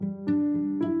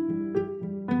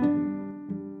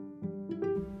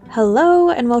Hello,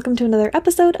 and welcome to another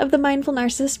episode of the Mindful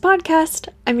Narcissist podcast.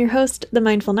 I'm your host, the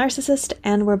Mindful Narcissist,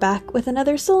 and we're back with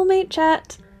another soulmate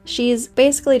chat. She's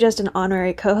basically just an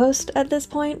honorary co-host at this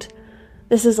point.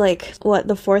 This is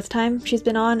the fourth time she's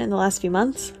been on in the last few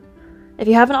months. If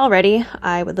you haven't already,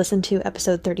 I would listen to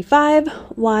episode 35,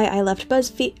 Why I Left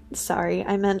BuzzFeed,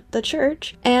 I meant the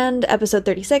church, and episode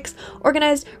 36,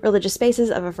 Organized Religious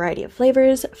Spaces of a Variety of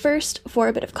Flavors, first for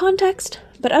a bit of context,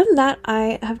 but other than that,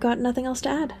 I have got nothing else to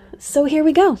add. So here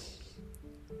we go.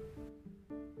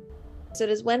 So it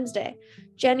is Wednesday,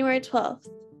 January 12th.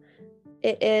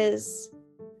 It is,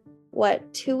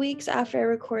 2 weeks after I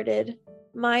recorded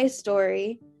my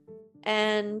story,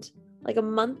 and a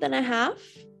month and a half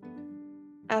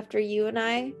after you and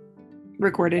I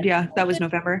recorded. Yeah, that was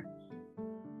November.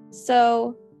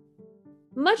 So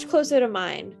much closer to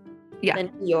mine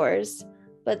than yours.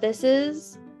 But this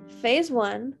is phase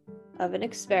 1 of an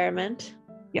experiment.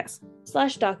 Yes.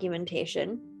 /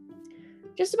 documentation.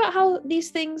 Just about how these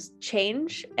things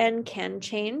change and can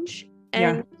change.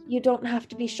 And you don't have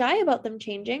to be shy about them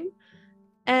changing.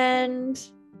 And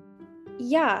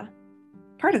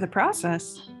part of the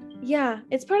process. Yeah,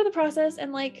 it's part of the process.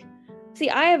 And see,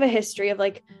 I have a history of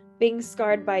being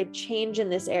scarred by change in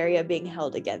this area being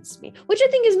held against me, which I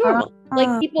think is normal.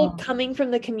 People coming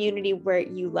from the community where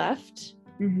you left,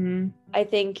 I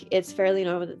think it's fairly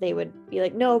normal that they would be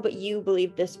like, no, but you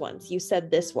believed this once. You said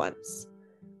this once.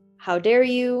 How dare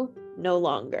you? No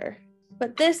longer.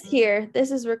 But this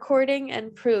is recording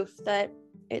and proof that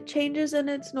it changes and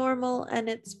it's normal and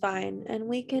it's fine. And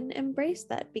we can embrace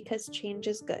that because change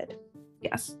is good.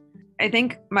 Yes. I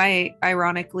think my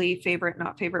ironically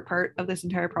not favorite part of this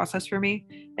entire process for me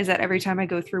is that every time I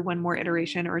go through one more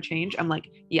iteration or change, I'm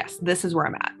like, yes, this is where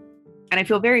I'm at. And I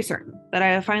feel very certain that I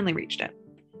have finally reached it.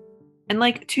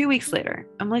 And 2 weeks later,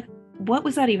 I'm like, what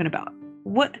was that even about?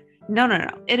 What? No.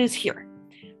 It is here.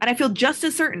 And I feel just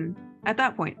as certain at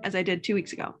that point as I did 2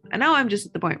 weeks ago. And now I'm just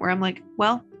at the point where I'm like,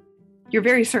 well, you're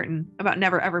very certain about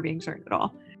never ever being certain at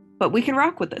all. But we can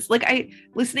rock with this.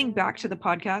 Listening back to the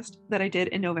podcast that I did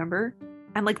in November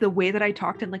and the way that I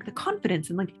talked and the confidence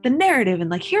and the narrative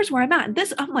and here's where I'm at. And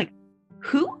this, I'm like,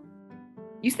 who?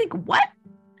 You think what?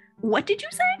 What did you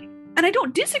say? And I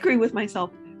don't disagree with myself,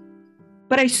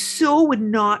 but I so would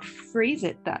not phrase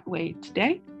it that way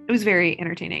today. It was very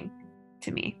entertaining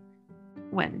to me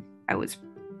when I was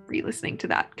re-listening to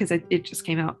that because it just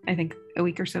came out, I think, a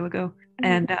week or so ago.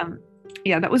 And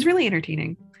that was really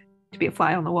entertaining to be a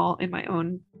fly on the wall in my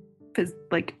own, because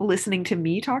listening to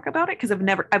me talk about it, because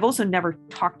I've also never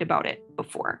talked about it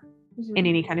before in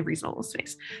any kind of reasonable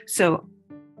space. So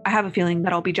I have a feeling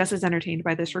that I'll be just as entertained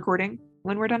by this recording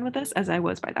when we're done with this as I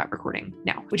was by that recording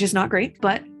now, which is not great,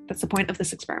 but that's the point of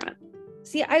this experiment.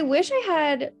 See, I wish I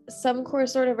had some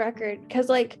sort of record,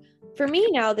 because for me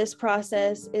now, this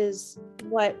process is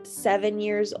 7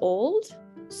 years old.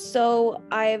 So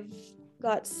I've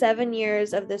got 7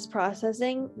 years of this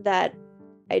processing that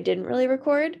I didn't really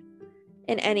record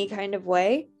in any kind of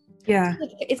way. Yeah.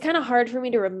 It's kind of hard for me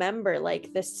to remember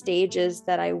the stages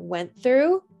that I went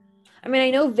through. I mean, I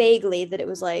know vaguely that it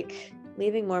was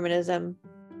leaving Mormonism,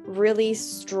 really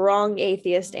strong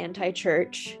atheist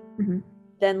anti-church,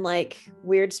 then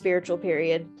weird spiritual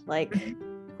period,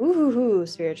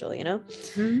 spiritual,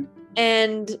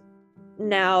 and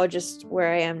now just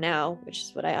where I am now, which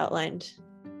is what I outlined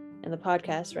in the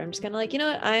podcast, where I'm just kind of you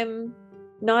know what, I'm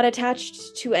not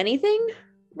attached to anything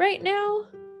right now,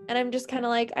 and I'm just kind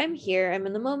of I'm here, I'm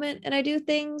in the moment, and I do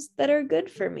things that are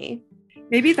good for me.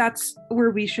 Maybe that's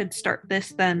where we should start this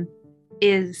then,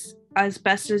 is as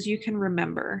best as you can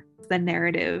remember the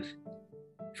narrative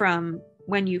from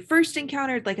when you first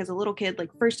encountered, as a little kid,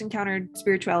 first encountered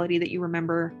spirituality that you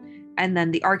remember, and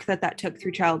then the arc that took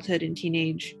through childhood and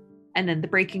teenage, and then the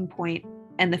breaking point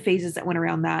and the phases that went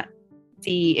around that.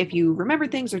 See if you remember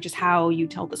things or just how you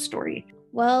tell the story.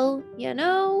 Well, in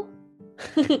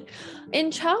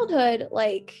childhood,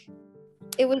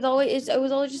 it was always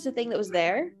just a thing that was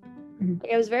there.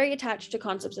 I was very attached to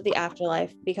concepts of the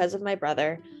afterlife because of my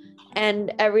brother,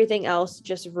 and everything else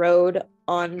just rode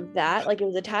on that. It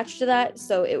was attached to that,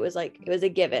 so it was it was a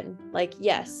given.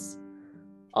 Yes,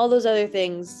 all those other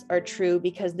things are true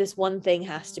because this one thing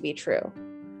has to be true.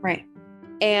 Right.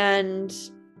 And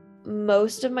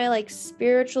most of my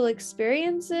spiritual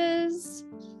experiences,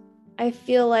 I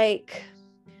feel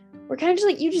we're kind of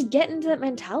just you just get into that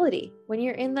mentality when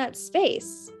you're in that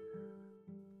space.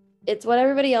 It's what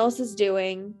everybody else is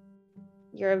doing.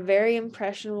 You're a very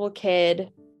impressionable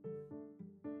kid.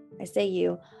 I say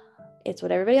you. It's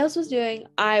what everybody else was doing.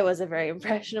 I was a very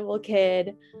impressionable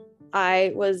kid.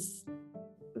 I was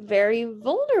very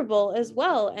vulnerable as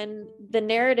well. And the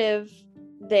narrative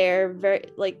there very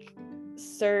like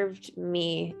served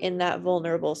me in that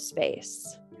vulnerable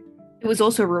space. It was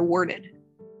also rewarded.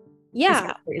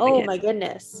 Yeah. Oh my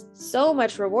goodness. So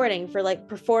much rewarding for like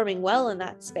performing well in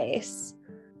that space.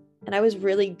 And I was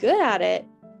really good at it.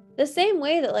 The same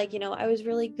way that like, you know, I was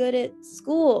really good at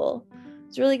school. I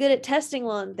was really good at testing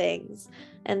well on things.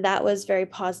 And that was very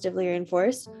positively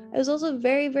reinforced. I was also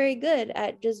very, very good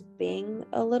at just being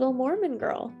a little Mormon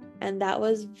girl. And that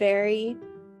was very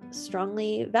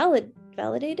strongly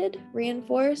validated,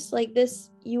 reinforced. Like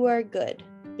this, you are good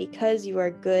because you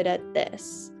are good at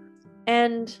this.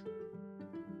 And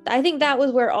I think that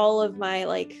was where all of my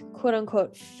like quote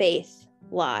unquote faith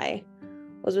lie,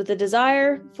 was with the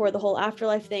desire for the whole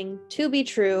afterlife thing to be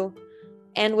true,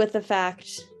 and with the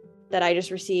fact that I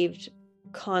just received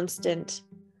constant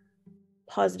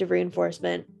positive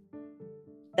reinforcement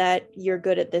that you're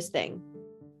good at this thing.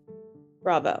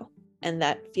 Bravo. And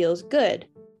that feels good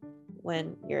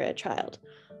when you're a child,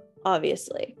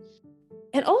 obviously.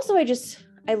 And also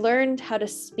I learned how to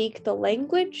speak the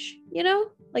language, you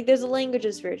know? Like there's a language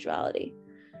of spirituality.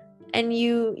 And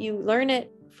you learn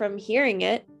it from hearing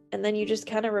it, and then you just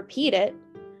kind of repeat it.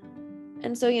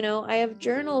 And so, you know, I have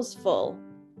journals full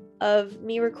of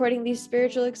me recording these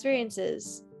spiritual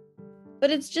experiences. But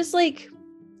it's just like,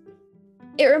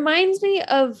 it reminds me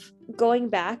of going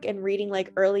back and reading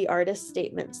like early artist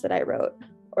statements that I wrote,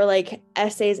 or like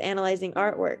essays analyzing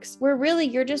artworks, where really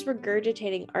you're just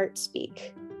regurgitating art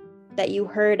speak that you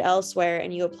heard elsewhere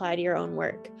and you apply to your own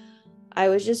work. I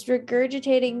was just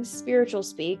regurgitating spiritual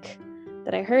speak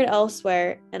that I heard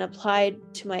elsewhere and applied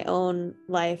to my own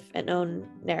life and own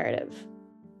narrative.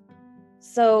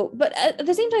 So, but at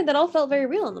the same time, that all felt very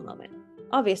real in the moment.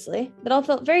 Obviously, that all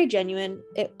felt very genuine.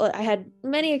 I had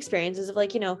many experiences of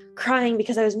like, you know, crying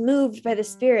because I was moved by the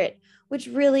spirit, which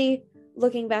really,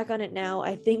 looking back on it now,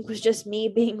 I think was just me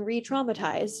being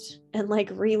re-traumatized and like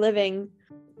reliving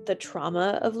the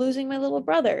trauma of losing my little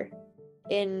brother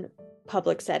in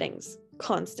public settings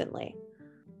constantly.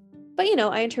 But, you know,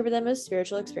 I interpret them as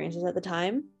spiritual experiences at the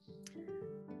time.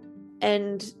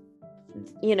 And,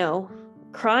 you know,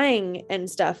 crying and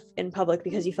stuff in public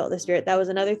because you felt the spirit, that was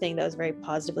another thing that was very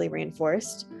positively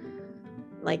reinforced.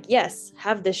 Like, yes,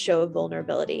 have this show of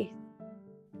vulnerability.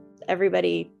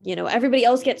 Everybody, you know, everybody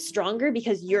else gets stronger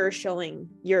because you're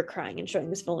crying and showing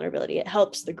this vulnerability. It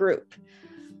helps the group,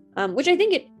 which I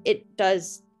think it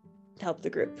does help the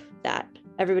group, that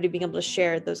everybody being able to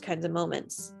share those kinds of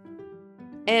moments.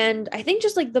 And I think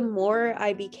just like the more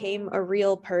I became a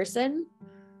real person,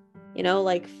 you know,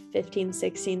 like 15,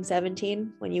 16,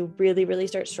 17, when you really, really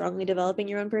start strongly developing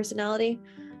your own personality,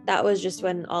 that was just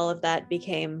when all of that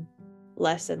became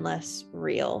less and less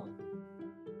real.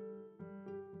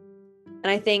 And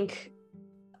I think,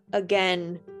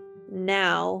 again,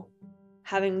 now,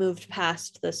 having moved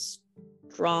past the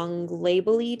strong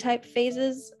label-y type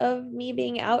phases of me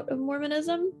being out of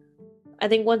Mormonism, I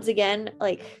think once again,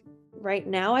 like right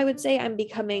now, I would say I'm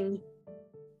becoming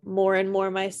more and more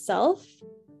myself.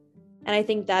 And I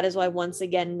think that is why, once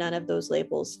again, none of those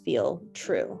labels feel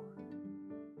true.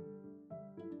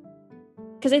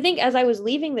 Because I think as I was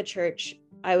leaving the church,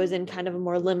 I was in kind of a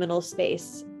more liminal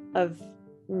space of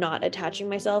not attaching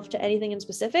myself to anything in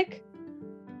specific.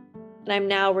 And I'm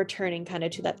now returning kind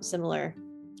of to that similar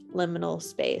liminal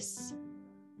space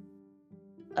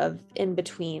of in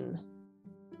between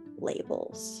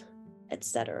labels,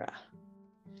 etc.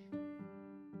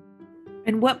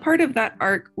 And what part of that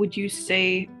arc would you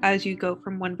say, as you go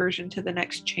from one version to the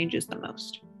next, changes the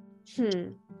most?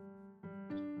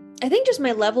 I think just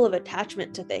my level of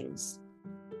attachment to things.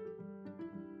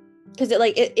 Because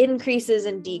it increases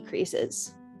and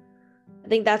decreases. I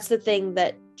think that's the thing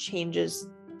that changes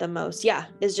the most. Yeah,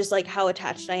 is just like how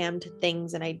attached I am to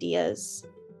things and ideas.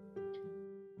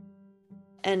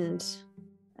 And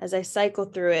as I cycle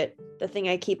through it, the thing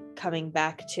I keep coming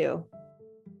back to,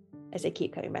 I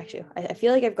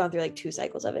feel like I've gone through like 2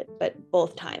 cycles of it, but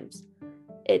both times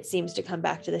it seems to come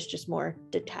back to this just more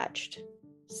detached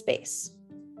space.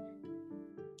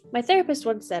 My therapist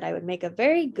once said I would make a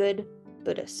very good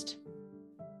Buddhist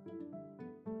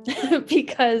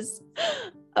because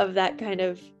of that kind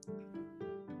of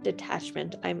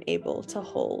detachment I'm able to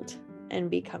hold and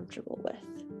be comfortable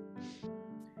with.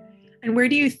 And where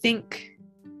do you think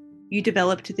you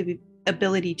developed the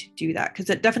ability to do that? Because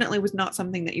it definitely was not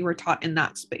something that you were taught in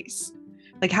that space.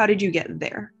 Like, how did you get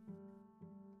there?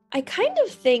 I kind of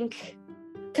think,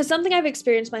 because something I've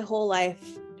experienced my whole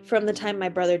life from the time my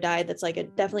brother died, that's like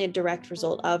definitely a direct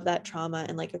result of that trauma,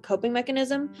 and like a coping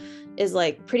mechanism, is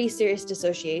like pretty serious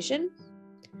dissociation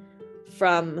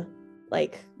from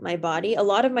like my body. A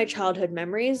lot of my childhood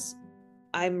memories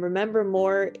I remember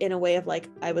more in a way of like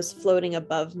I was floating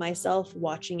above myself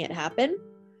watching it happen.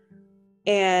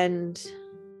 And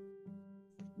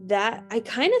that I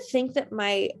kind of think that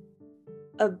my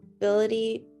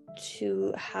ability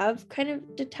to have kind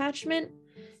of detachment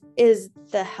is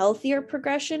the healthier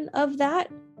progression of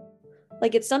that.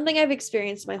 Like it's something I've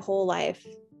experienced my whole life,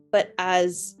 but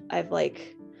as I've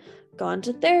like gone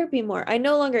to therapy more, I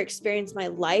no longer experience my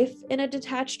life in a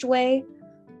detached way,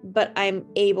 but I'm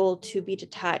able to be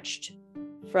detached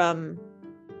from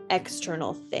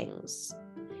external things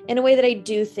in a way that I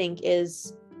do think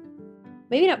is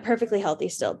maybe not perfectly healthy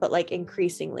still, but like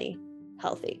increasingly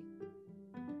healthy.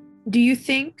 Do you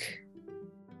think,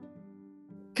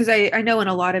 because I know in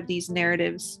a lot of these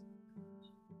narratives,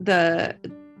 the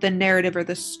narrative or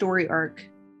the story arc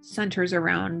centers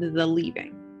around the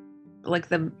leaving, like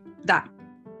that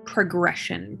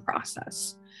progression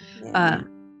process. Yeah.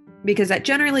 Because that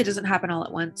generally doesn't happen all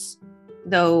at once,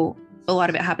 though a lot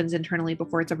of it happens internally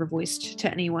before it's ever voiced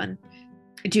to anyone.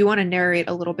 Do you want to narrate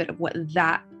a little bit of what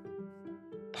that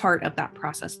part of that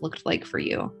process looked like for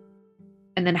you?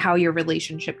 And then how your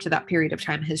relationship to that period of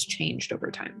time has changed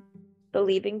over time? The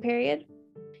leaving period.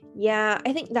 Yeah,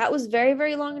 I think that was very,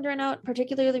 very long and drawn out,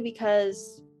 particularly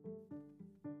because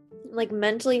like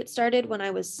mentally it started when I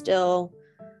was still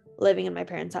living in my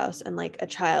parents' house and like a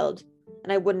child,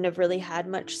 and I wouldn't have really had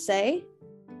much say.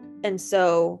 And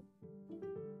so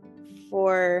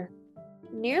for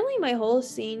nearly my whole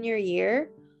senior year,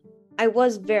 I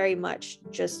was very much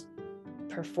just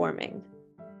performing.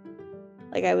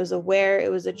 Like I was aware it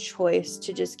was a choice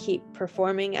to just keep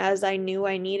performing as I knew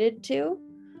I needed to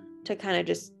kind of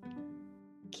just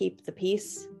keep the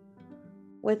peace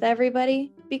with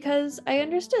everybody, because I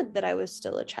understood that I was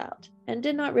still a child and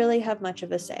did not really have much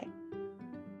of a say.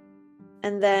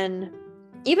 And then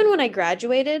even when I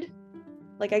graduated,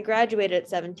 like I graduated at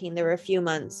 17, there were a few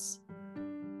months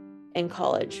in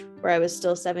college where I was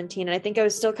still 17, and I think I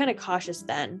was still kind of cautious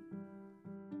then,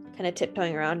 kind of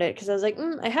tiptoeing around it, because I was like,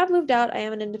 I have moved out, I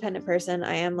am an independent person,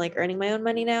 I am like earning my own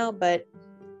money now, but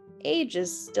age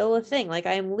is still a thing. Like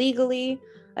I am legally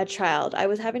a child. I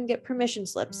was having to get permission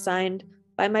slips signed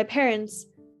by my parents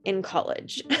in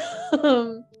college.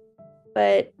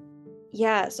 But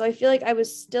yeah, so I feel like I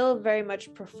was still very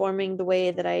much performing the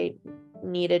way that I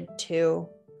needed to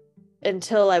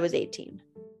until I was 18.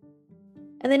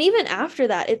 And then even after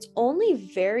that, it's only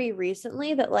very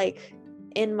recently that like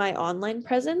in my online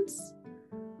presence,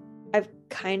 I've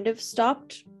kind of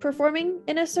stopped performing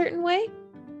in a certain way.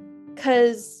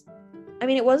 Because I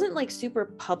mean, it wasn't like super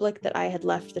public that I had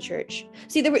left the church.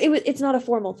 See, it's not a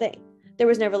formal thing. There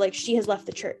was never like, she has left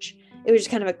the church. It was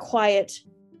just kind of a quiet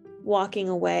walking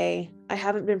away. I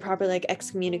haven't been properly like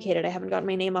excommunicated. I haven't gotten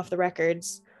my name off the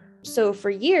records. So for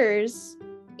years,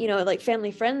 you know, like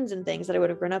family friends and things that I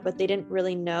would have grown up with, they didn't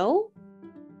really know.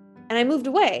 And I moved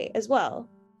away as well.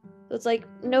 So it's like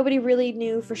nobody really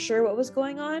knew for sure what was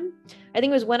going on. I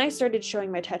think it was when I started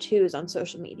showing my tattoos on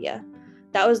social media.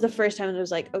 That was the first time it was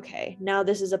like, okay, now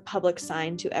this is a public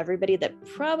sign to everybody that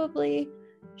probably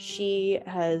she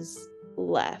has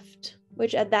left,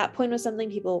 which at that point was something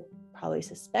people probably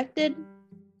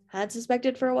had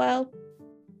suspected for a while.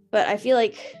 But I feel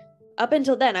like up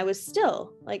until then, I was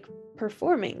still like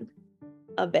performing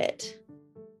a bit.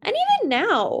 And even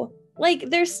now, like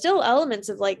there's still elements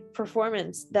of like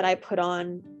performance that I put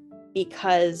on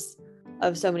because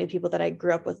of so many people that I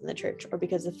grew up with in the church, or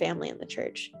because of family in the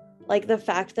church. Like the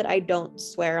fact that I don't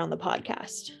swear on the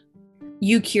podcast.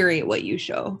 You curate what you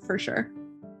show for sure.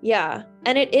 Yeah.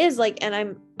 And it is like,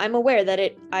 and I'm aware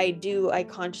that I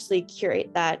consciously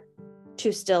curate that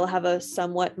to still have a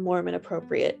somewhat Mormon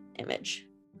appropriate image.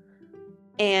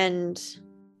 And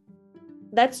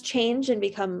that's changed and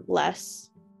become less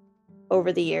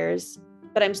over the years,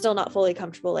 but I'm still not fully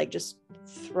comfortable like just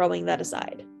throwing that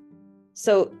aside.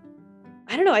 So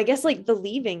I don't know, I guess like the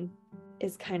leaving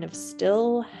is kind of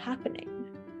still happening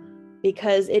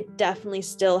because it definitely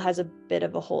still has a bit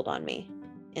of a hold on me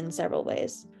in several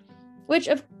ways, which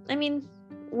I mean,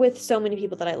 with so many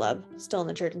people that I love still in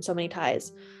the church and so many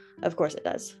ties, of course it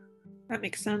does. That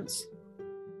makes sense.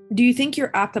 Do you think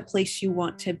you're at the place you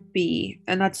want to be?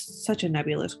 And that's such a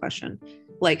nebulous question.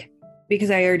 Like,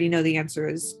 because I already know the answer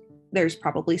is there's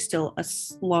probably still a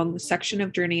long section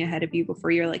of journey ahead of you before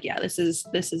you're like, yeah, this is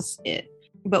it.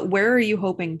 But where are you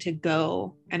hoping to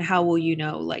go, and how will you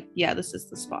know like, yeah, this is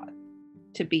the spot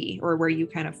to be, or where you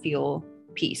kind of feel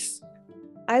peace?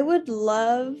 I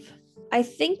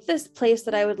think this place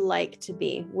that I would like to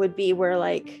be would be where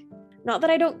like, not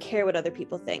that I don't care what other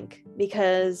people think,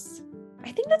 because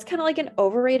I think that's kind of like an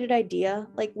overrated idea.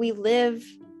 Like we live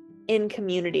in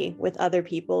community with other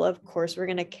people, of course, we're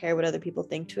going to care what other people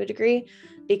think to a degree,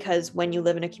 because when you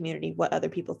live in a community, what other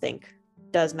people think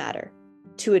does matter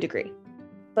to a degree.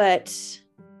 But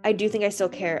I do think I still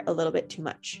care a little bit too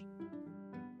much.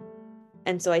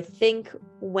 And so I think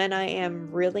when I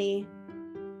am really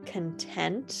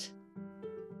content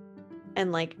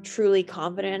and like truly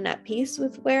confident and at peace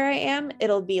with where I am,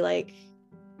 it'll be like,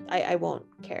 I won't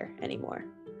care anymore.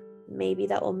 Maybe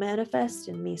that will manifest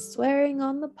in me swearing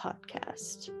on the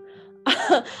podcast.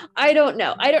 I don't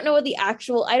know. I don't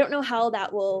know how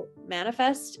that will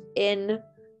manifest in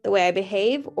the way I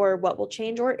behave, or what will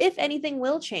change, or if anything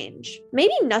will change.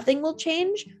 Maybe nothing will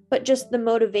change, but just the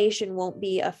motivation won't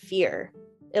be a fear.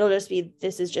 It'll just be,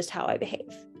 this is just how I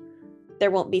behave.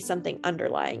 There won't be something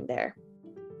underlying there.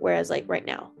 Whereas like right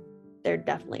now, there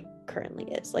definitely currently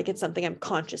is. Like it's something I'm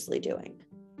consciously doing.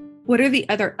 What are the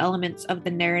other elements of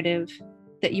the narrative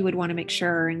that you would want to make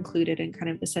sure are included in kind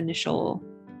of this initial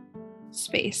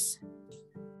space?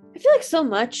 I feel like so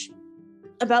much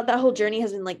about that whole journey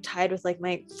has been like tied with like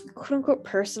my quote unquote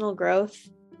personal growth,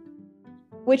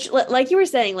 which like you were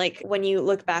saying, like when you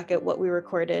look back at what we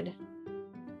recorded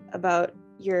about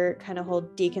your kind of whole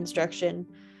deconstruction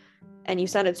and you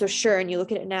sounded so sure, and you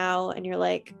look at it now and you're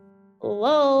like,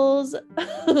 lols.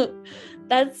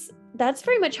 That's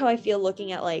very much how I feel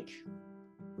looking at like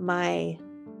my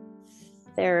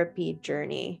therapy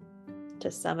journey,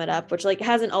 to sum it up, which like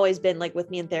hasn't always been like with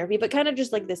me in therapy, but kind of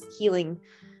just like this healing,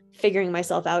 figuring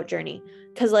myself out journey.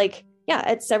 Because like, yeah,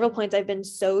 at several points I've been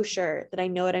so sure that I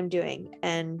know what I'm doing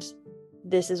and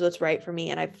this is what's right for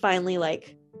me. And I've finally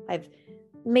like, I've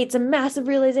made some massive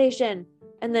realization.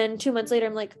 And then 2 months later,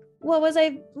 I'm like, what was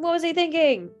I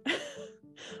thinking?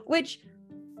 Which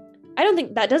I don't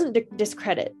think that doesn't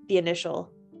discredit the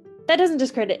initial. That doesn't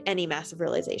discredit any massive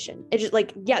realization. It's just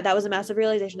like, yeah, that was a massive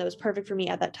realization that was perfect for me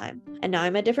at that time. And now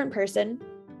I'm a different person,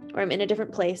 or I'm in a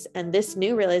different place, and this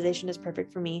new realization is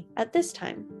perfect for me at this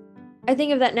time. I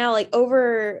think of that now, like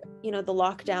over, the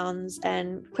lockdowns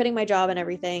and quitting my job and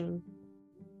everything,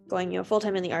 going,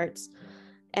 full-time in the arts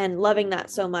and loving that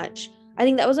so much. I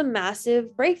think that was a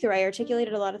massive breakthrough. I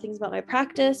articulated a lot of things about my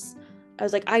practice. I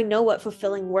was like, I know what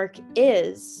fulfilling work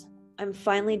is. I'm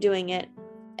finally doing it.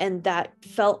 And that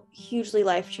felt hugely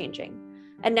life-changing.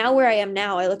 And now where I am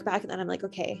now, I look back and I'm like,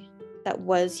 okay, that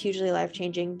was hugely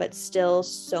life-changing, but still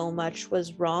so much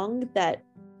was wrong that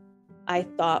I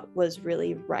thought was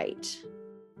really right.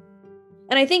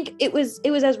 And I think it was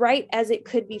as right as it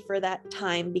could be for that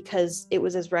time, because it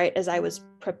was as right as I was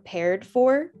prepared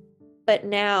for. But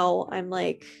now I'm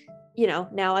like,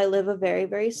 now I live a very,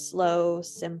 very slow,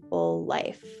 simple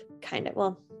life, kind of.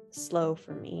 Well, slow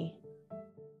for me.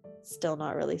 Still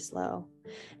not really slow.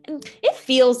 And it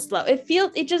feels slow. I was,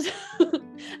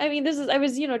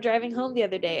 driving home the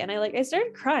other day and I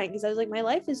started crying because I was like, my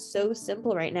life is so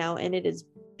simple right now and it is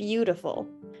beautiful.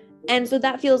 And so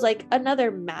that feels like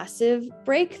another massive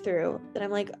breakthrough that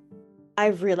I'm like,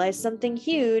 I've realized something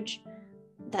huge,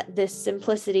 that this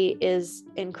simplicity is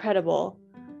incredible.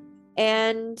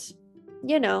 And,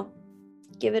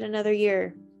 give it another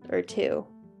year or two.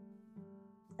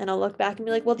 And I'll look back and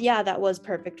be like, well, yeah, that was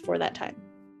perfect for that time.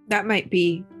 That might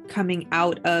be coming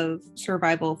out of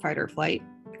survival, fight or flight,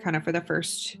 kind of for the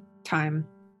first time,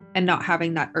 and not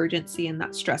having that urgency and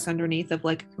that stress underneath of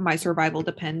like, my survival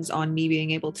depends on me being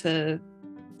able to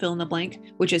fill in the blank,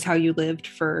 which is how you lived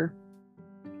for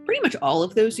pretty much all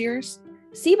of those years.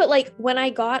 See, but like when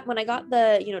I got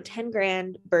the, 10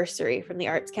 grand bursary from the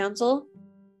Arts Council,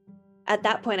 at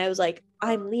that point I was like,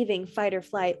 I'm leaving fight or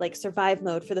flight, like survive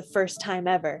mode for the first time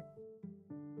ever.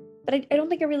 But I don't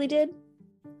think I really did.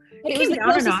 But it was the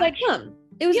closest I'd come.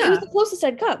 It was the closest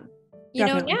I'd come.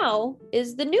 Definitely. Now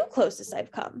is the new closest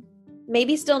I've come.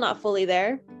 Maybe still not fully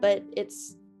there, but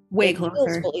it's way closer.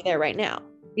 Feels fully there right now.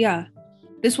 Yeah.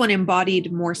 This one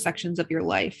embodied more sections of your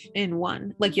life in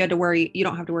one. Like you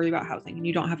don't have to worry about housing, and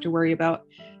you don't have to worry about,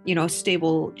 a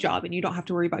stable job, and you don't have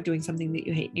to worry about doing something that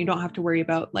you hate. And you don't have to worry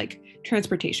about like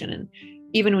transportation. And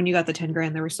even when you got the 10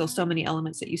 grand, there were still so many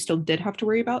elements that you still did have to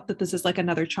worry about, that this is like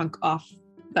another chunk off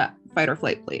that fight or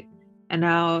flight plate. And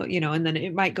now, and then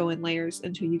it might go in layers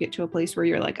until you get to a place where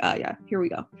you're like, oh yeah, here we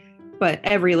go. But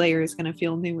every layer is going to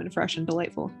feel new and fresh and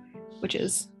delightful, which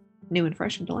is new and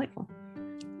fresh and delightful.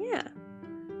 Yeah.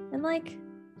 And like,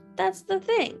 that's the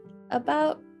thing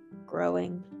about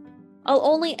growing. I'll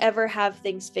only ever have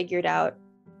things figured out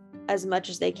as much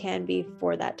as they can be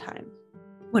for that time.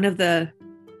 One of the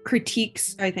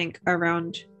critiques, I think,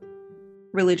 around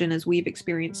religion as we've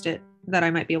experienced it, that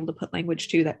I might be able to put language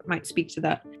to that might speak to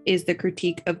that, is the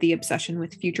critique of the obsession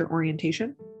with future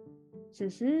orientation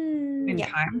in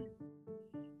time.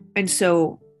 And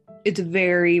so it's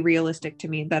very realistic to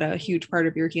me that a huge part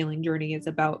of your healing journey is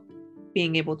about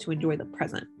being able to enjoy the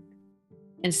present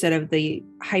instead of the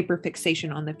hyper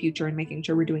fixation on the future and making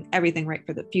sure we're doing everything right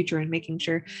for the future and making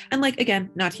sure, and like, again,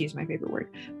 not to use my favorite word,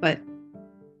 but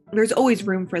there's always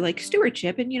room for like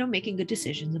stewardship and, you know, making good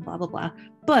decisions and blah, blah, blah.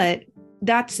 But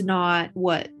that's not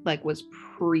what like was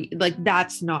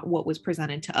that's not what was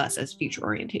presented to us as future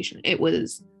orientation. It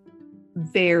was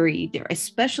very there,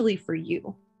 especially for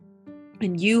you.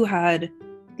 And you had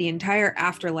the entire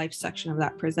afterlife section of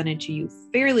that presented to you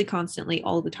fairly constantly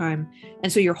all the time.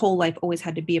 And so your whole life always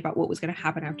had to be about what was going to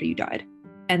happen after you died,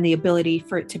 and the ability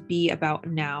for it to be about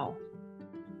now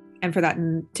and for that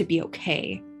to be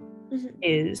okay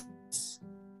is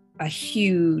a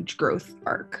huge growth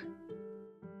arc.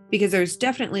 Because there's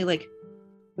definitely like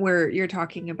where you're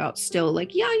talking about still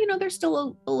like, yeah, you know, there's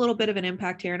still a little bit of an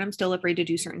impact here and I'm still afraid to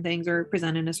do certain things or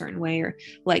present in a certain way, or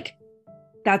like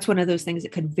that's one of those things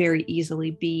that could very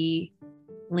easily be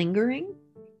lingering.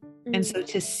 And so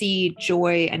to see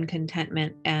joy and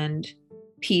contentment and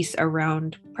peace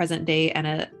around present day and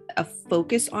a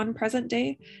focus on present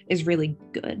day is really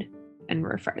good and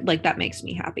like that makes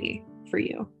me happy for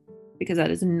you, because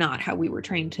that is not how we were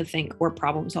trained to think or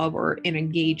problem solve or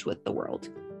engage with the world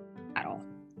at all.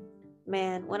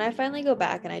 Man, when I finally go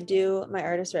back and I do my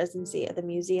artist residency at the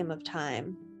Museum of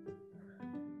Time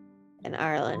in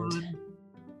Ireland,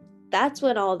 that's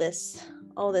when all this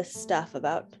stuff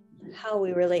about how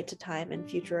we relate to time and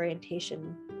future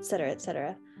orientation, et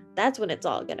cetera, that's when it's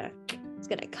gonna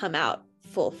come out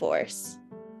full force.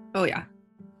 Oh yeah.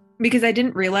 Because I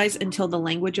didn't realize until the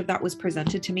language of that was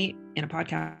presented to me in a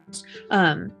podcast.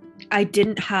 I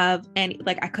didn't have any,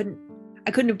 like, I couldn't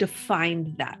have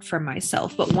defined that for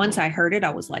myself. But once I heard it, I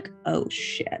was like, oh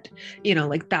shit, you know,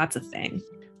 like that's a thing.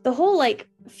 The whole like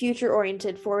future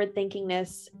oriented forward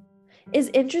thinkingness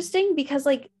is interesting because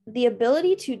like the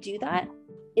ability to do that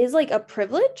is like a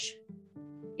privilege.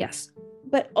 Yes.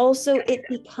 But also it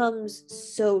becomes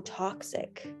so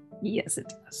toxic. Yes,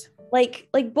 it does. Like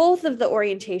both of the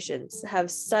orientations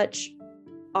have such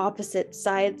opposite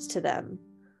sides to them.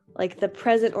 Like the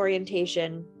present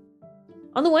orientation,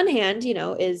 on the one hand, you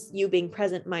know, is you being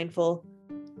present, mindful,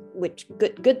 which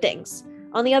good things.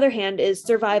 On the other hand is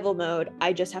survival mode.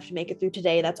 I just have to make it through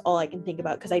today. That's all I can think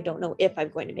about because I don't know if I'm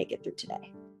going to make it through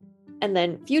today. And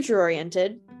then future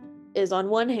oriented is on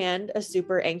one hand a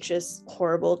super anxious,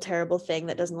 horrible, terrible thing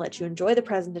that doesn't let you enjoy the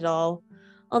present at all.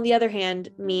 On the other hand,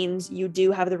 means you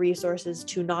do have the resources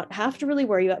to not have to really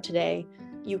worry about today.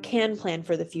 You can plan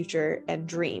for the future and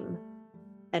dream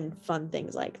and fun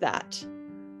things like that.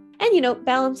 And, you know,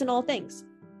 balance in all things.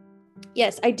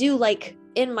 Yes, I do like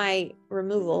in my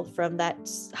removal from that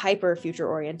hyper future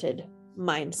oriented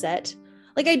mindset,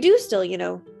 like I do still, you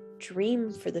know,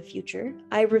 dream for the future.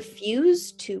 I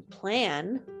refuse to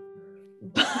plan,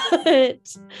 but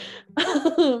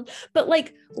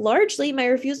like largely my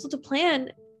refusal to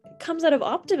plan comes out of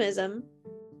optimism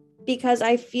because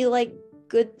I feel like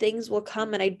good things will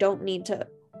come and I don't need to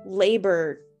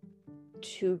labor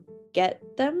to get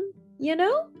them, you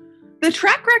know? The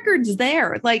track record's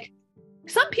there. Like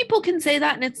some people can say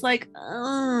that and it's like,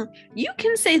 you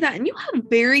can say that and you have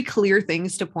very clear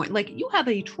things to point. Like you have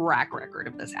a track record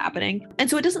of this happening. And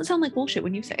so it doesn't sound like bullshit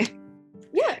when you say it.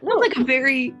 Yeah, no. It's like a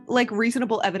very like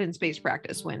reasonable evidence-based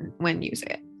practice when you say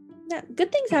it. Yeah,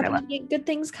 good things happen to me, good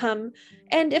things come.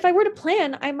 And if I were to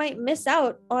plan, I might miss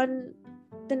out on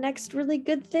the next really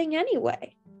good thing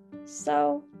anyway.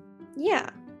 So, yeah.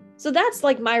 So that's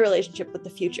like my relationship with the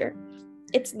future.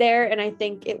 It's there and I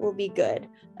think it will be good,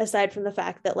 aside from the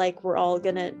fact that like we're all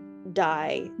gonna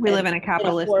die. We live in a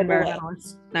capitalist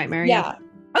environmentalist nightmare. Yeah.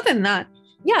 Other than that.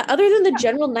 Yeah, other than the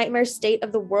general nightmare state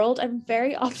of the world, I'm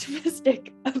very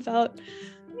optimistic about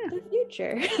the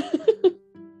future.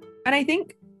 And I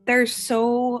think there's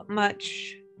so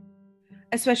much,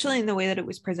 especially in the way that it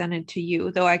was presented to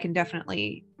you, though I can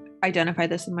definitely identify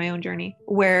this in my own journey,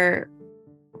 where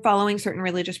following certain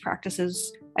religious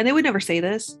practices, and they would never say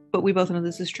this, but we both know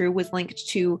this is true, was linked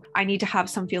to, I need to have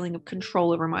some feeling of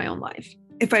control over my own life.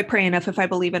 If I pray enough, if I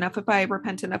believe enough, if I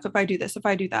repent enough, if I do this, if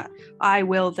I do that, I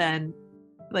will then,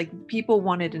 like people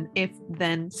wanted an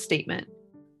if-then statement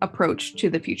approach to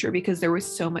the future because there was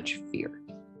so much fear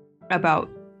about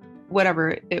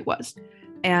whatever it was,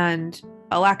 and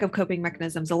a lack of coping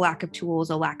mechanisms, a lack of tools,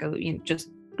 a lack of, you know, just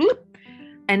bloop.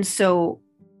 And so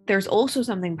there's also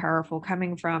something powerful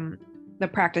coming from the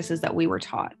practices that we were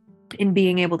taught in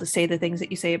being able to say the things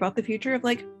that you say about the future of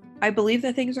like, I believe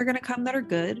that things are going to come that are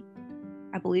good.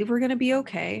 I believe we're going to be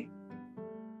okay.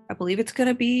 I believe it's going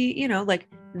to be, you know, like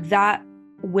that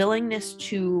willingness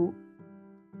to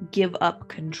give up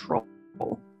control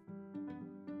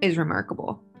is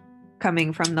remarkable,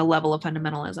 coming from the level of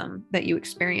fundamentalism that you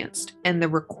experienced and the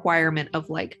requirement of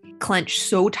like clench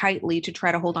so tightly to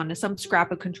try to hold on to some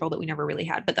scrap of control that we never really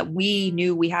had, but that we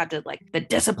knew we had to, like the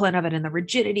discipline of it and the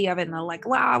rigidity of it and the like,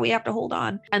 wow, we have to hold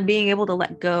on, and being able to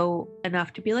let go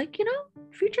enough to be like, you know,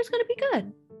 the future's going to be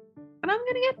good and I'm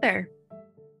going to get there.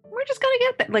 We're just going to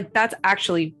get there. Like, that's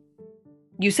actually,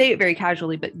 you say it very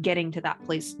casually, but getting to that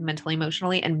place mentally,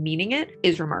 emotionally, and meaning it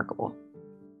is remarkable.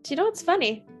 Do you know what's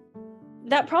funny?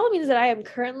 That probably means that I am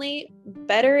currently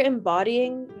better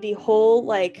embodying the whole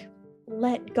like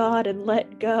let God and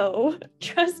let go,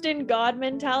 trust in God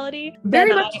mentality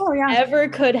Very than much so, yeah. ever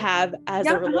could have as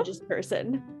Yeah, a religious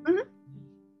person. Mm-hmm.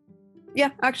 Yeah,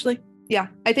 actually. Yeah.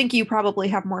 I think you probably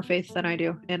have more faith than I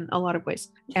do in a lot of ways.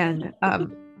 And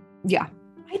yeah.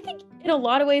 I think in a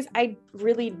lot of ways, I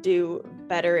really do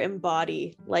better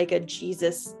embody like a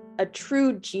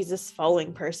true Jesus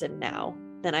following person now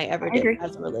than I ever did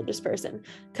as a religious person,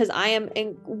 because I am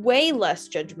way less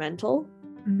judgmental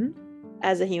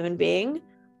as a human being.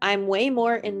 I'm way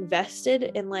more invested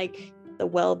in like the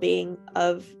well-being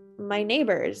of my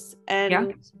neighbors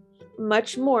and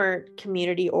much more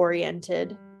community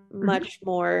oriented, much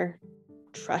more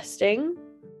trusting.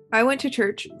 I went to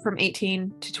church from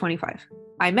 18 to 25.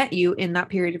 I met you in that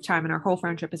period of time, and our whole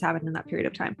friendship has happened in that period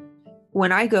of time.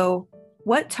 When I go,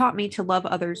 what taught me to love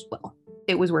others well?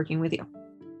 It was working with you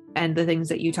and the things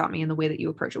that you taught me and the way that you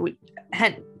approach it. We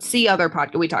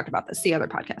talked about this, see other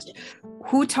podcast.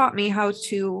 Who taught me how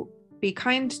to be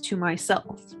kind to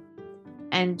myself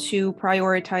and to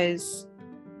prioritize,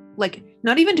 like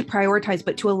not even to prioritize,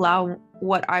 but to allow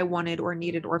what I wanted or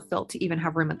needed or felt to even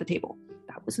have room at the table.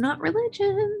 That was not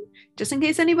religion, just in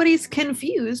case anybody's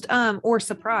confused or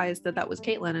surprised that was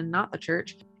Caitlin and not the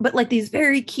church. But like these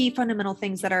very key fundamental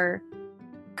things that are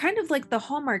kind of like the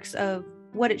hallmarks of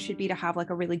what it should be to have like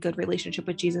a really good relationship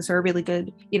with Jesus, or a really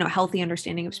good, you know, healthy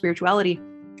understanding of spirituality.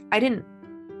 I didn't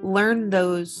learn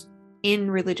those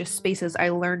in religious spaces. I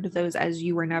learned those as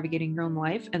you were navigating your own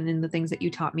life and in the things that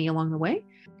you taught me along the way.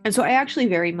 And so I actually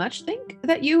very much think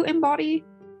that you embody,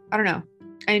 I don't know,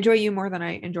 I enjoy you more than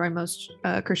I enjoy most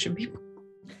Christian people.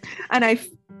 And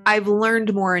I've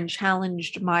learned more and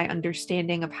challenged my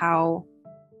understanding of how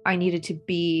I needed to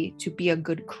be a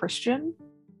good Christian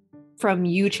from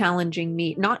you challenging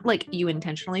me, not like you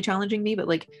intentionally challenging me, but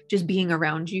like just being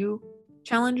around you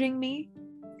challenging me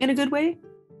in a good way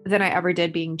than I ever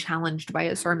did being challenged by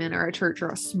a sermon or a church or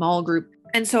a small group.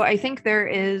 And so I think there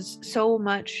is so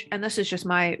much, and this is just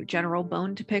my general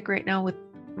bone to pick right now with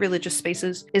religious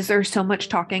spaces, is there so much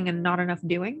talking and not enough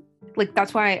doing? Like,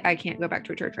 that's why I can't go back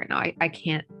to a church right now. I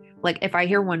can't, like, if I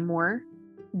hear one more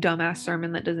dumbass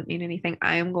sermon that doesn't mean anything,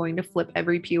 I am going to flip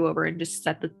every pew over and just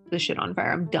set the shit on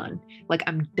fire. I'm done. Like,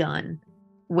 I'm done.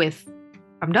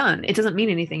 It doesn't mean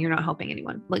anything. You're not helping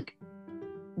anyone. Like,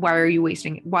 why are you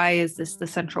wasting it? Why is this the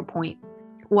central point?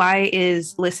 Why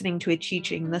is listening to a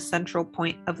teaching the central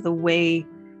point of the way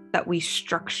that we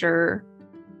structure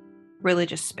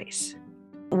religious space?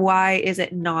 Why is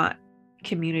it not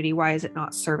community? Why is it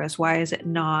not service? Why is it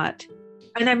not?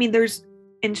 And I mean, there's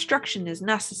instruction is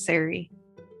necessary,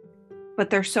 but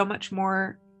there's so much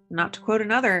more, not to quote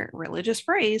another religious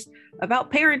phrase,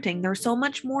 about parenting. There's so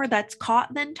much more that's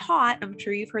caught than taught. I'm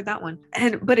sure you've heard that one.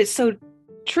 But it's so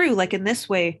true, like in this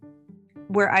way,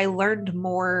 where I learned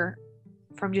more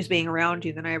from just being around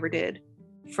you than I ever did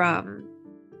from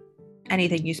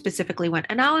anything you specifically went,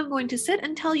 and now I'm going to sit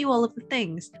and tell you all of the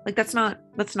things. Like, that's not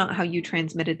how you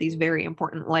transmitted these very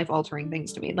important life-altering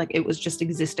things to me. Like, it was just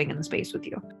existing in the space with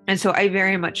you. And so I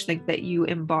very much think that you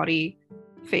embody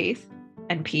faith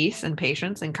and peace and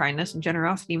patience and kindness and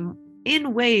generosity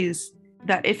in ways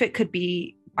that, if it could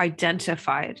be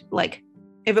identified, like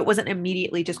if it wasn't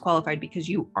immediately disqualified because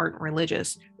you aren't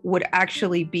religious, would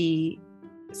actually be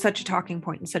such a talking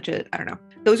point and such a, I don't know.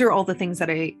 Those are all the things that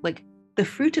I like. The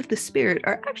fruit of the spirit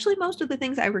are actually most of the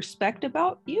things I respect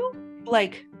about you,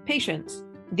 like patience,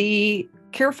 the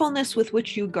carefulness with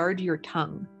which you guard your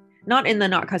tongue, not in the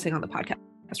not cussing on the podcast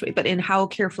way, but in how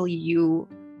carefully you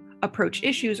approach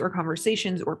issues or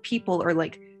conversations or people, or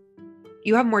like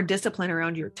you have more discipline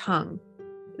around your tongue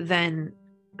than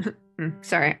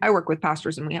sorry, I work with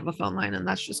pastors and we have a phone line, and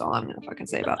that's just all I'm gonna fucking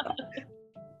say about that.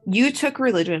 You took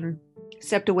religion,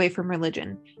 stepped away from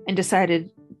religion, and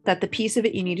decided that the piece of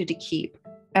it you needed to keep,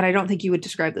 and I don't think you would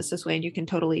describe this way, and you can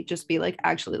totally just be like,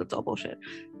 actually, that's all bullshit,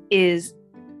 is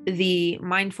the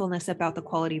mindfulness about the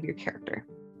quality of your character.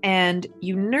 And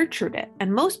you nurtured it.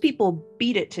 And most people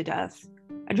beat it to death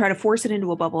and try to force it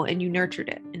into a bubble, and you nurtured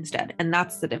it instead. And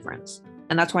that's the difference.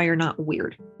 And that's why you're not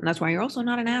weird. And that's why you're also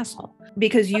not an asshole.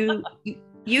 Because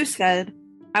you said,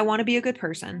 I want to be a good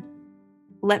person.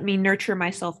 Let me nurture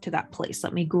myself to that place.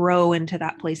 Let me grow into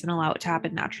that place and allow it to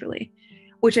happen naturally,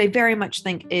 which I very much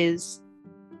think is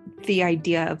the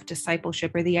idea of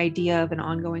discipleship, or the idea of an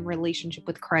ongoing relationship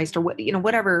with Christ, or what,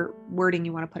 whatever wording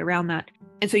you want to put around that.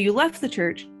 And so you left the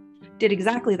church, did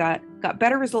exactly that, got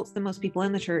better results than most people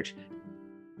in the church,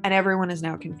 and everyone is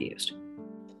now confused.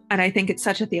 And I think it's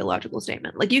such a theological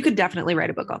statement. Like, you could definitely write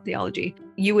a book on theology.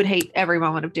 You would hate every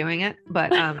moment of doing it,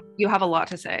 but you have a lot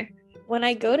to say. When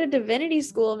I go to divinity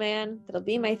school, man, that'll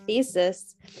be my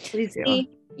thesis. Please do. See,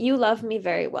 you love me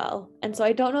very well. And so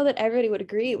I don't know that everybody would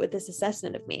agree with this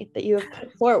assessment of me that you have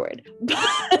put forward.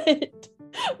 But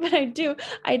I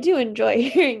do enjoy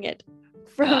hearing it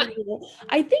from you.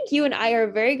 I think you and I are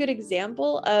a very good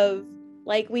example of,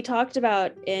 like we talked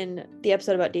about in the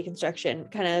episode about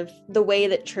deconstruction, kind of the way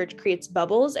that church creates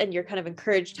bubbles, and you're kind of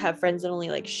encouraged to have friends that only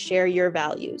like share your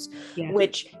values, Yeah.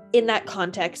 which in that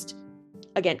context,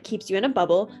 again, keeps you in a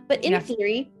bubble, but in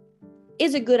theory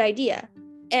is a good idea.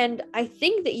 And I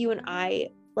think that you and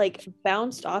I like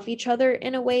bounced off each other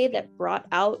in a way that brought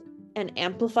out and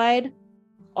amplified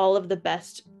all of the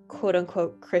best quote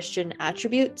unquote Christian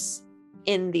attributes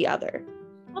in the other.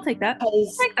 I'll take that.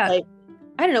 Like,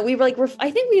 I don't know, we were like, I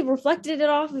think we reflected it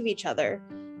off of each other,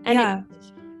 and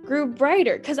it grew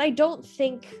brighter, because I don't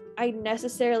think I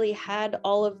necessarily had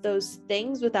all of those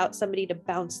things without somebody to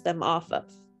bounce them off of,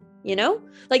 they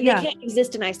can't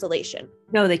exist in isolation.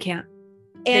 No, they can't.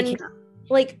 And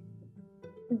like,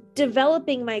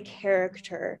 developing my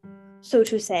character, so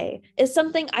to say, is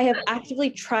something I have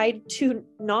actively tried to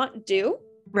not do.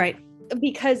 Right.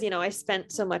 Because, I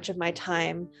spent so much of my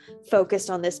time focused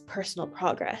on this personal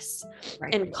progress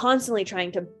and constantly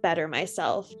trying to better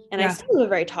myself. And I still have a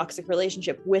very toxic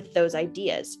relationship with those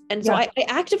ideas. And so I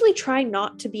actively try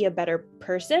not to be a better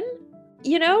person,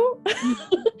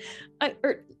 I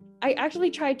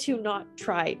actually try to not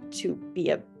try to be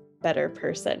a better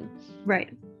person. Right.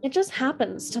 It just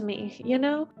happens to me,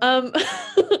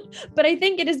 but I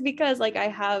think it is because like I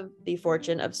have the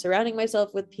fortune of surrounding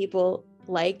myself with people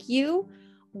like you,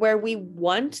 where we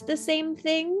want the same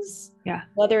things,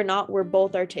 whether or not we're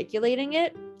both articulating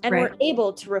it, and we're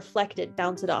able to reflect it,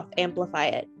 bounce it off, amplify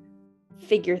it,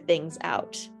 figure things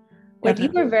out. Like,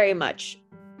 you are very much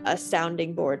a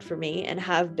sounding board for me, and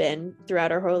have been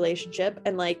throughout our whole relationship.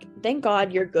 And like, thank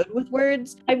God you're good with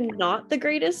words. I'm not the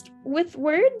greatest with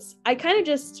words. I kind of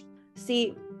just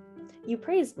see, you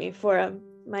praised me for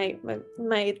my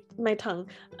tongue,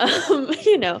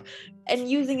 and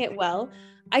using it well.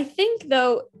 I think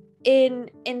though, in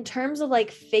terms of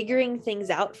like figuring things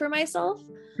out for myself,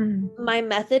 my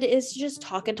method is to just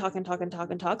talk and talk and talk and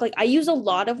talk and talk. Like, I use a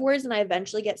lot of words and I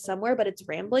eventually get somewhere, but it's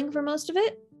rambling for most of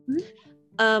it.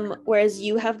 Whereas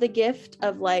you have the gift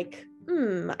of like,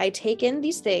 I take in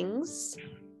these things,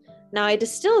 now I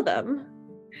distill them,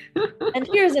 and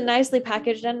here's a nicely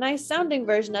packaged and nice sounding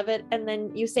version of it. And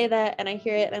then you say that and I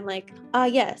hear it and I'm like,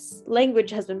 yes, language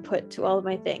has been put to all of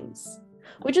my things.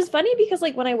 Which is funny because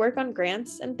like when I work on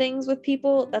grants and things with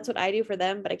people, that's what I do for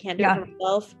them, but I can't do it for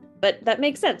myself. But that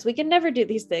makes sense. We can never do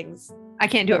these things. I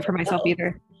can't do it for myself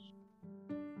either.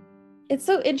 It's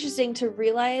so interesting to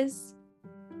realize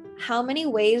how many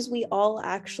ways we all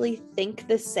actually think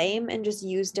the same and just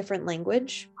use different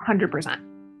language. 100%.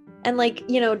 And like,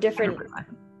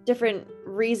 different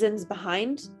reasons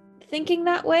behind thinking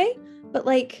that way. But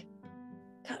like,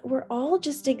 God, we're all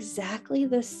just exactly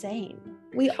the same.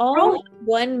 We all have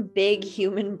one big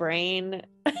human brain.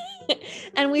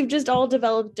 And we've just all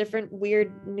developed different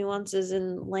weird nuances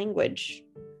in language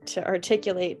to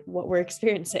articulate what we're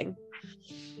experiencing.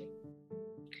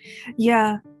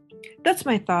 Yeah, that's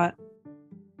my thought.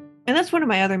 And that's one of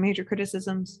my other major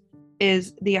criticisms,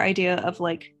 is the idea of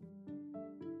like,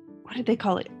 what did they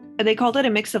call it? They called it a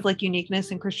mix of like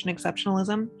uniqueness and Christian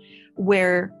exceptionalism,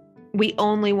 where we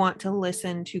only want to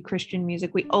listen to Christian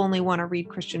music. We only want to read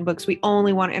Christian books. We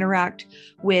only want to interact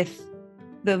with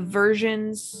the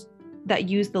versions that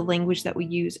use the language that we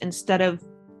use, instead of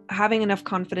having enough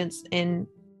confidence in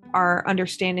our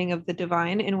understanding of the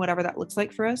divine in whatever that looks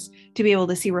like for us, to be able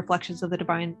to see reflections of the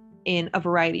divine in a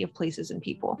variety of places and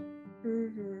people.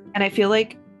 And I feel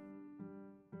like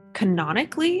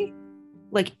canonically,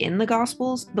 like in the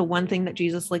Gospels, the one thing that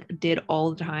Jesus like did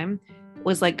all the time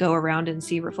was like go around and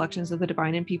see reflections of the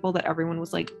divine in people, that everyone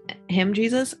was like, him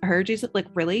Jesus, her Jesus, like,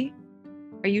 really?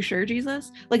 Are you sure,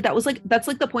 Jesus? Like, that's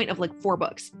like the point of like 4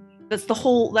 books. That's the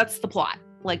plot.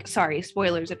 Like, sorry,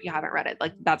 spoilers if you haven't read it.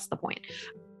 Like, that's the point.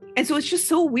 And so it's just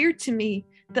so weird to me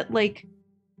that like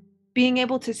being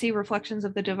able to see reflections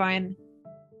of the divine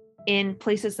in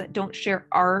places that don't share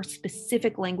our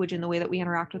specific language in the way that we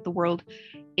interact with the world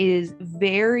is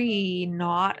very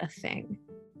not a thing.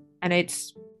 And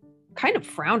it's kind of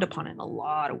frowned upon in a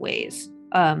lot of ways,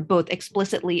 both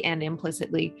explicitly and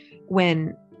implicitly,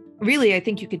 when really I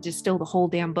think you could distill the whole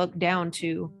damn book down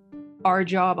to our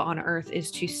job on earth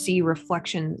is to see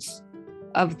reflections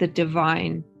of the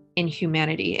divine in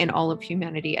humanity, in all of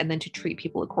humanity, and then to treat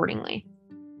people accordingly.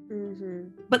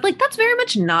 But like, that's very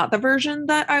much not the version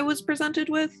that I was presented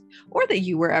with, or that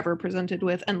you were ever presented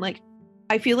with. And like,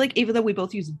 I feel like even though we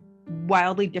both use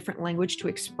wildly different language to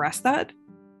express that,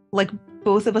 like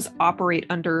both of us operate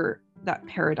under that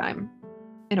paradigm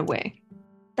in a way.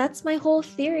 That's my whole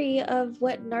theory of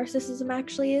what narcissism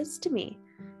actually is to me.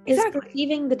 Is Exactly.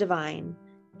 perceiving the divine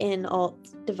in all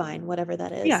divine, whatever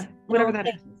that is. Yeah, whatever that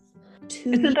is.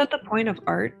 Isn't that the point of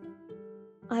art?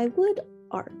 I would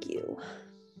argue.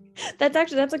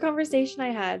 That's a conversation I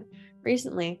had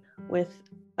recently with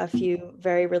a few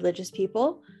very religious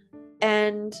people,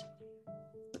 and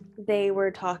they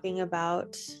were talking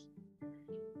about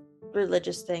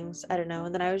religious things. I don't know.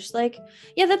 And then I was just like,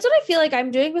 yeah, that's what I feel like I'm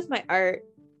doing with my art.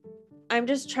 I'm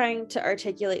just trying to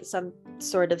articulate some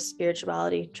sort of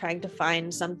spirituality, trying to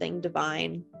find something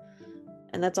divine.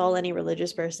 And that's all any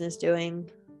religious person is doing.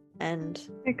 And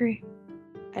I agree.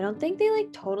 I don't think they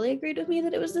like totally agreed with me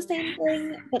that it was the same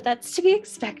thing, but that's to be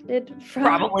expected from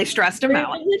probably stressed them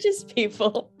out. Religious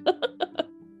people.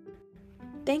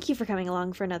 Thank you for coming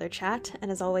along for another chat,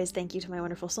 and as always, thank you to my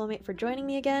wonderful soulmate for joining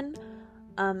me again.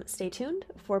 Stay tuned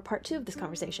for part 2 of this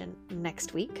conversation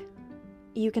next week.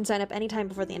 You can sign up anytime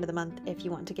before the end of the month if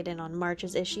you want to get in on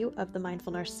March's issue of the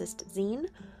Mindful Narcissist zine.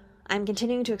 I'm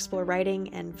continuing to explore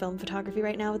writing and film photography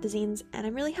right now with the zines, and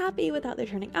I'm really happy with how they're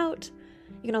turning out.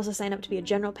 You can also sign up to be a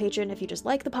general patron if you just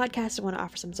like the podcast and want to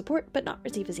offer some support but not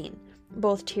receive a zine.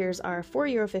 Both tiers are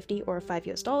 €4.50 or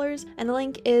 $5, and the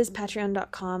link is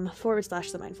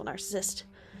patreon.com/themindfulnarcissist.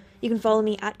 You can follow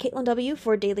me at Caitlin W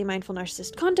for daily Mindful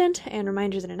Narcissist content and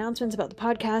reminders and announcements about the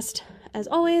podcast. As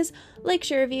always, like,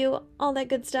 share, review, all that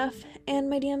good stuff, and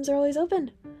my DMs are always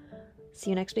open. See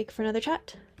you next week for another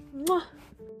chat. Mwah!